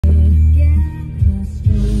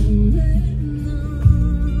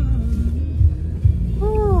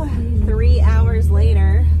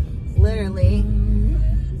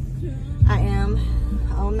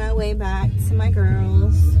my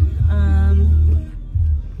girls.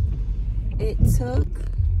 It took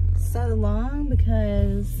so long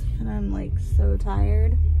because I'm like so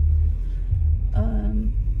tired.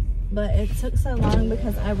 But it took so long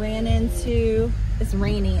because I ran into, it's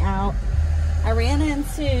rainy out. I ran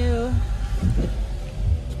into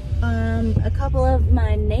a couple of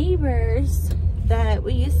my neighbors that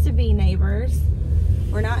we used to be neighbors.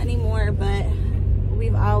 We're not anymore, but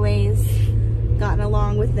we've always gotten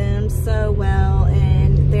along with them so well,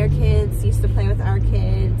 and their kids used to play with our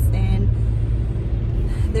kids, and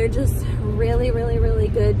they're just really, really, really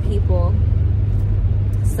good people.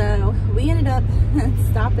 So we ended up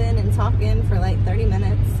stopping and talking for like 30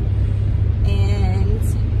 minutes, and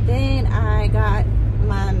then I got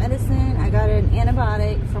my medicine. I got an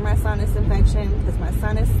antibiotic for my sinus infection because my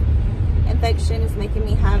sinus infection is making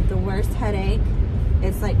me have the worst headache.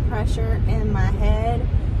 It's like pressure in my head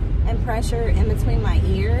and pressure in between my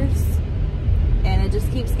ears, and it just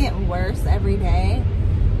keeps getting worse every day.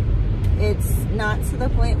 It's not to the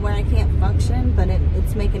point where I can't function, but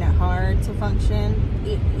it's making it hard to function.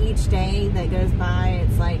 Each day that goes by,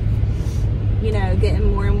 it's like, you know,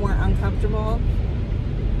 getting more and more uncomfortable.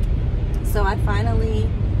 So I finally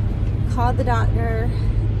called the doctor.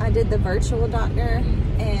 I did the virtual doctor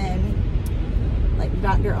and like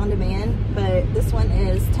doctor on demand, but this one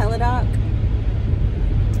is teledoc.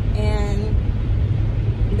 And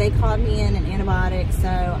they called me in an antibiotic, so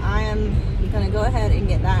I am gonna go ahead and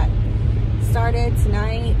get that started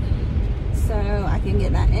tonight so I can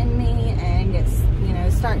get that in me and get, you know,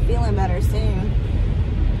 start feeling better soon,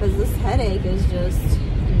 because this headache is just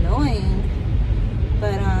annoying.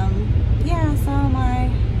 But yeah, so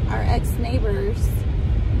our ex-neighbors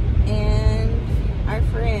and our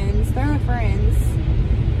friends, they're our friends,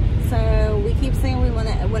 so we keep saying we want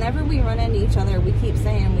to, whenever we run into each other, we keep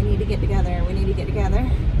saying we need to get together, we need to get together.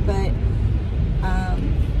 But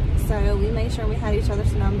so we made sure we had each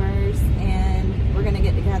other's numbers, and we're gonna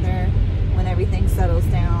get together when everything settles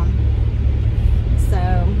down.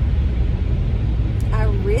 So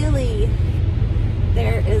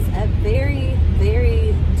there is a very,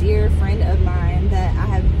 very dear friend of mine that I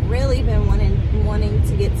have really been wanting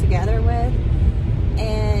to get together with,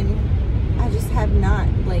 and I just have not,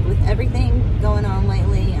 like, with everything going on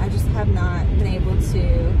lately, I just have not been able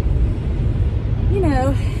to, you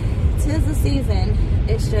know, 'tis the season.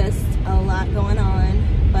 It's just a lot going on,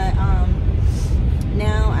 but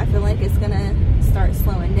now I feel like it's gonna start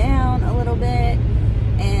slowing down a little bit.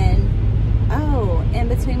 And oh, in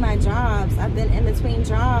between my jobs, I've been in between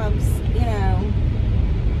jobs, you know,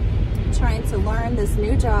 trying to learn this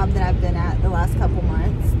new job that I've been at the last couple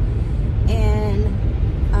months, and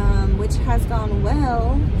which has gone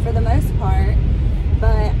well for the most part.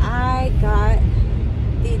 But I got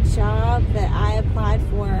the job that I applied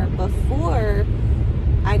for before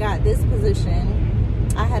I got this position.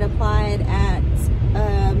 I had applied at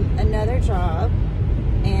another job,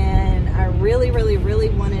 and I really, really, really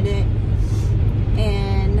wanted it,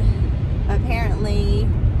 and apparently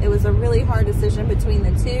it was a really hard decision between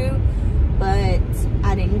the two, but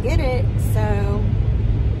I didn't get it, so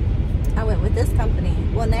I went with this company.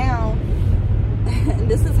 Well, now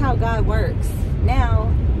this is how God works.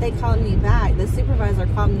 Now they called me back, the supervisor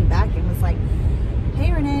called me back and was like,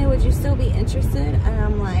 "Hey Renee, would you still be interested?" And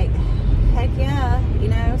I'm like, heck yeah, you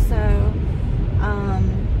know. So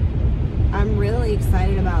I'm really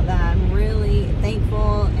excited about that. I'm really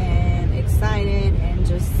thankful and excited and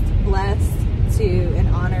just blessed to and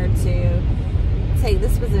honored to take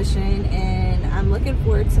this position, and I'm looking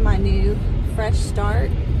forward to my new fresh start.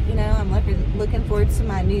 You know, I'm looking forward to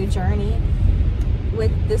my new journey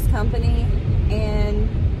with this company, and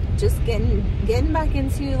just getting back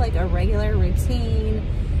into like a regular routine,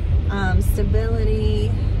 stability,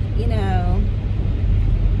 you know,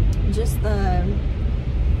 just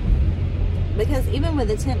because even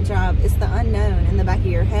with a temp job, it's the unknown in the back of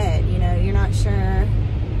your head. You know, you're not sure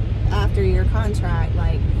after your contract,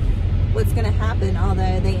 like, what's going to happen.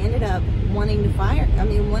 Although they ended up wanting to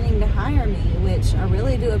hire me, which I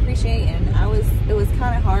really do appreciate. And it was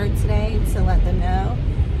kind of hard today to let them know,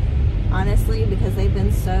 honestly, because they've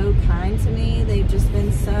been so kind to me. They've just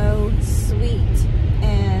been so sweet,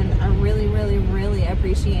 and I really, really, really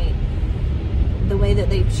appreciate the way that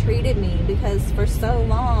they've treated me, because for so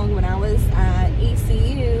long when I was at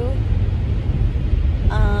ECU,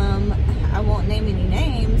 I won't name any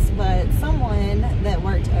names, but someone that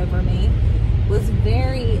worked over me was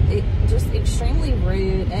just extremely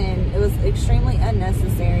rude, and it was extremely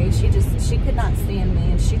unnecessary. She could not stand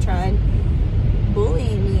me, and she tried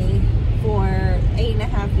bullying me for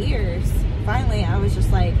 8.5 years. Finally, I was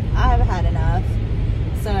just like, I've had enough.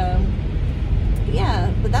 So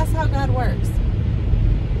yeah, but that's how God works.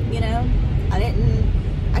 You know,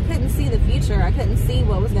 I couldn't see the future. I couldn't see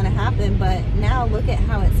what was going to happen, but now look at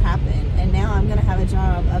how it's happened. And now I'm going to have a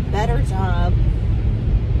job, a better job,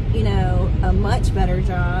 you know, a much better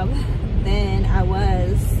job than I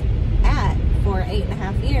was at for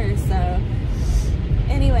 8.5 years. So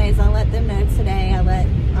anyways, I let them know today, I let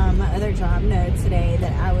my other job know today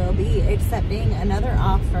that I will be accepting another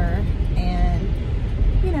offer. And,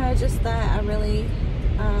 you know, just that I really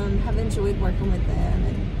have enjoyed working with them,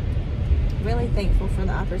 and really thankful for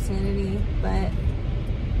the opportunity. But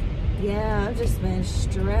yeah, I've just been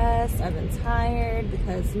stressed. I've been tired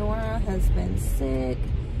because Nora has been sick,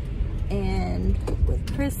 and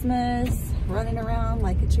with Christmas, running around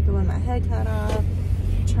like a chicken with my head cut off,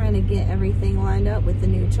 trying to get everything lined up with the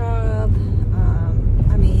new job.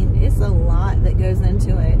 I mean, it's a lot that goes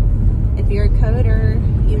into it. If you're a coder,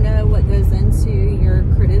 you know what goes into your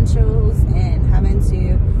credentials, and having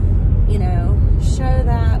to, you know, show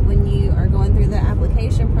that when you are going through the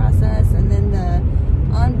application process, and then the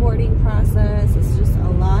onboarding process. It's just a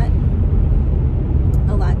lot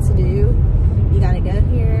to do. You got to go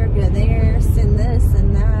here, go there, send this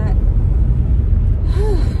and that.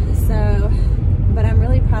 So, but I'm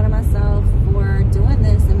really proud of myself for doing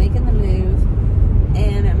this and making the move,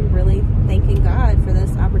 and I'm really thanking God for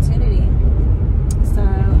this opportunity. So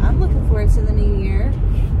I'm looking forward to the new year.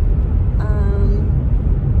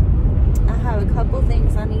 I have a couple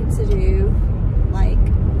things I need to do, like,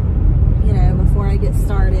 you know, before I get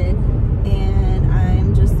started, and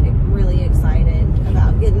I'm just really excited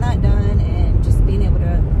about getting that done and just being able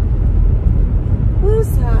to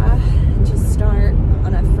woosah and just start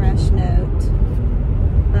on a fresh note.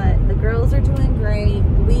 But the girls are doing great.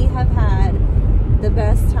 We have had the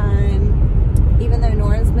best time. Even though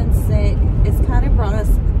Nora's been sick, it's kind of brought us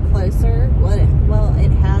closer. Well,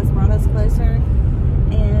 it has brought us closer.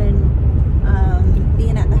 And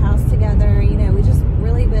being at the house together, you know, we just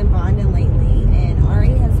really been bonding lately. And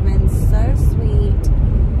Ari has been so sweet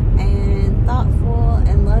and thoughtful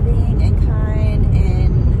and loving and kind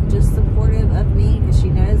and just supportive of me, because she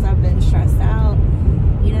knows I've been stressed out,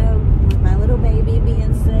 you know, with my little baby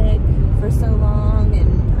being sick for so long.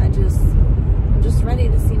 And I'm just ready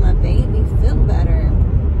to see my baby feel better.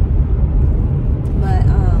 But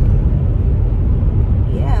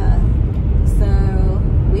yeah, so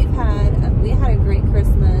we had a great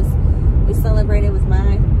Christmas. We celebrated with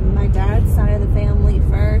my dad's side of the family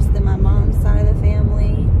first, then my mom's side of the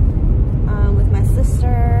family, with my sister,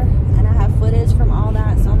 and I have footage from all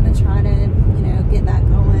that, so I'm gonna try to, you know, get that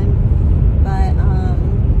going. But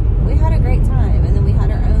we had a great time, and then we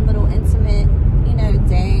had our own little intimate, you know,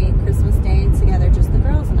 day, Christmas day together, just the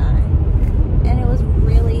girls and I, and it was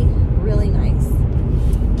really, really nice.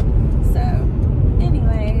 So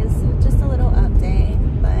anyways, just a little update.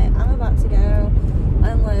 But I'm about to go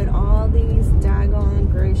unload all these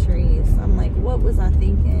daggone groceries. I'm like, what was I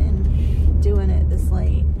thinking doing it this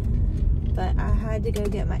late? But I had to go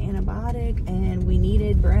get my antibiotic, and we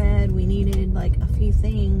needed bread, we needed like a few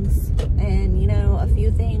things, and you know, a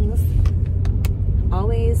few things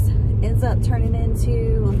always ends up turning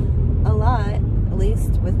into a lot, at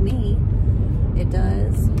least with me it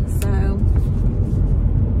does. So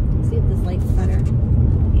let's see if this light's better.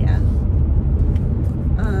 Yeah.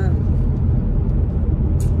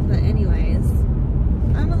 But anyways,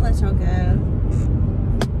 I'm gonna let y'all go.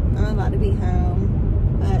 I'm about to be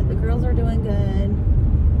home, but the girls are doing good.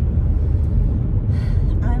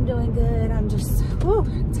 I'm doing good. I'm just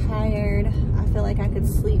tired. I feel like I could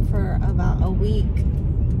sleep for about a week.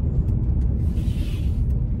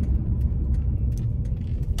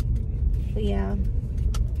 But yeah,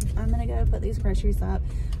 I'm gonna go put these groceries up.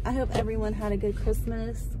 I hope everyone had a good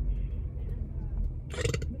Christmas.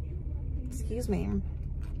 Excuse me.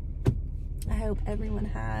 I hope everyone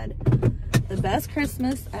had the best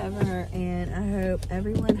Christmas ever, and I hope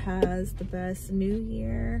everyone has the best new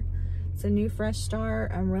year. It's a new fresh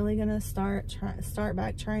start. I'm really gonna start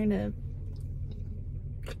back trying to,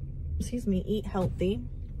 excuse me, eat healthy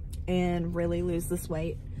and really lose this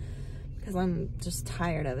weight, because I'm just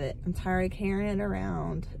tired of it. I'm tired of carrying it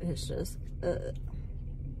around. It's just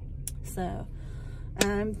so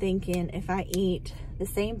I'm thinking, if I eat the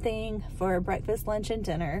same thing for breakfast, lunch, and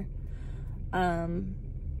dinner,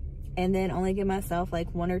 and then only give myself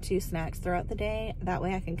like 1 or 2 snacks throughout the day, that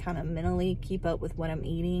way I can kind of mentally keep up with what I'm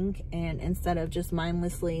eating, and instead of just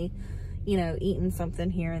mindlessly, you know, eating something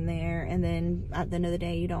here and there, and then at the end of the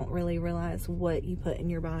day you don't really realize what you put in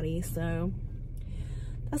your body. So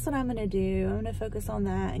that's what I'm gonna do. I'm gonna focus on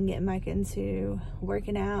that and getting back into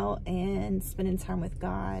working out and spending time with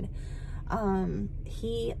God.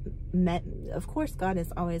 he met, of course, God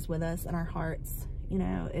is always with us in our hearts, you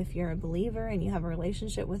know, if you're a believer and you have a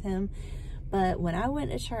relationship with him. But when I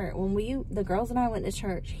went to church, the girls and I went to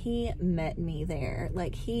church, he met me there.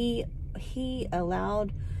 Like, he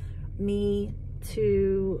allowed me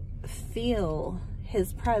to feel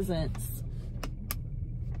his presence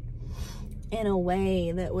in a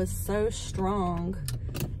way that was so strong,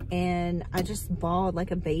 and I just bawled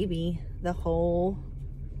like a baby the whole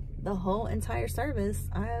entire service.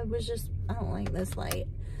 I don't like this light.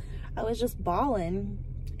 I was just bawling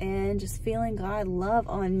and just feeling God love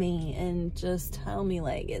on me and just tell me,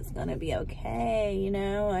 like, it's gonna be okay, you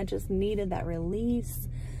know. I just needed that release,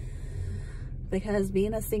 because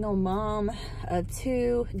being a single mom of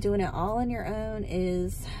 2, doing it all on your own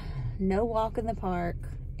is no walk in the park.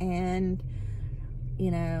 And, you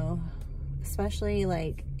know, especially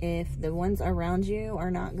like if the ones around you are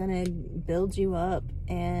not gonna build you up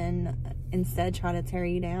and instead try to tear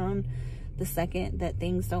you down the second that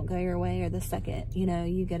things don't go your way, or the second, you know,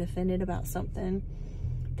 you get offended about something,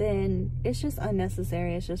 then it's just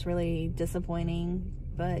unnecessary. It's just really disappointing.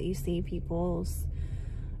 But you see people's,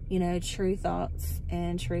 you know, true thoughts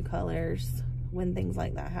and true colors when things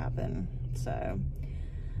like that happen. So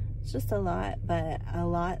it's just a lot, but a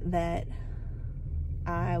lot that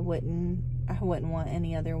I wouldn't want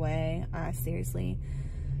any other way. I seriously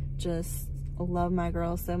just love my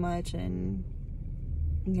girls so much, and,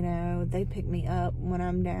 you know, they pick me up when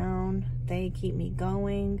I'm down. They keep me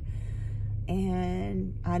going.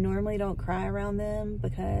 And I normally don't cry around them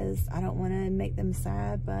because I don't want to make them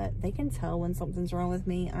sad, but they can tell when something's wrong with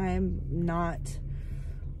me. I'm not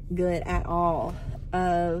good at all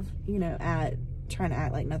of, you know, at trying to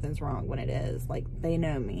act like nothing's wrong when it is. Like, they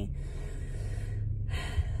know me.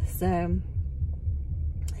 So,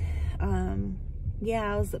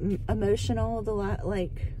 yeah, I was emotional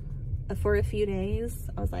for a few days.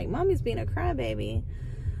 I was like, Mommy's being a crybaby.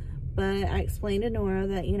 But I explained to Nora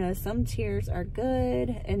that, you know, some tears are good,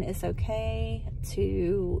 and it's okay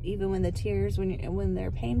to, even when the tears, when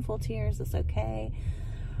they're painful tears, it's okay,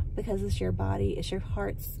 because it's your body, it's your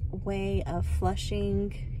heart's way of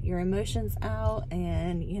flushing your emotions out.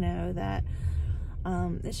 And, you know, that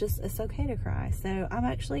it's okay to cry. So I'm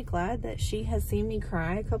actually glad that she has seen me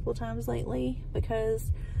cry a couple times lately, because,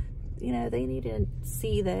 you know, they need to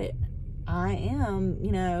see that I am,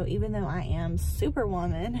 you know, even though I am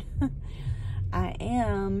Superwoman, I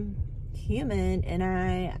am human, and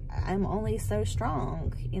I'm only so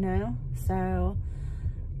strong, you know. So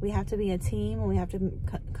we have to be a team, and we have to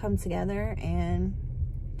come together and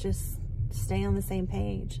just stay on the same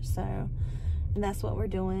page. So, and that's what we're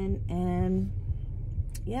doing. And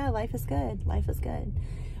yeah, life is good. Life is good.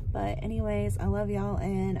 But anyways, I love y'all,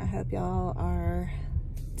 and I hope y'all are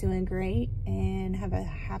doing great and have a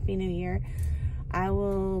happy new year. I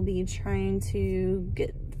will be trying to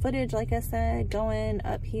get footage, like I said, going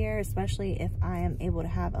up here, especially if I am able to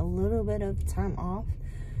have a little bit of time off.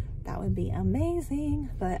 That would be amazing.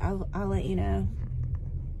 But I'll let you know.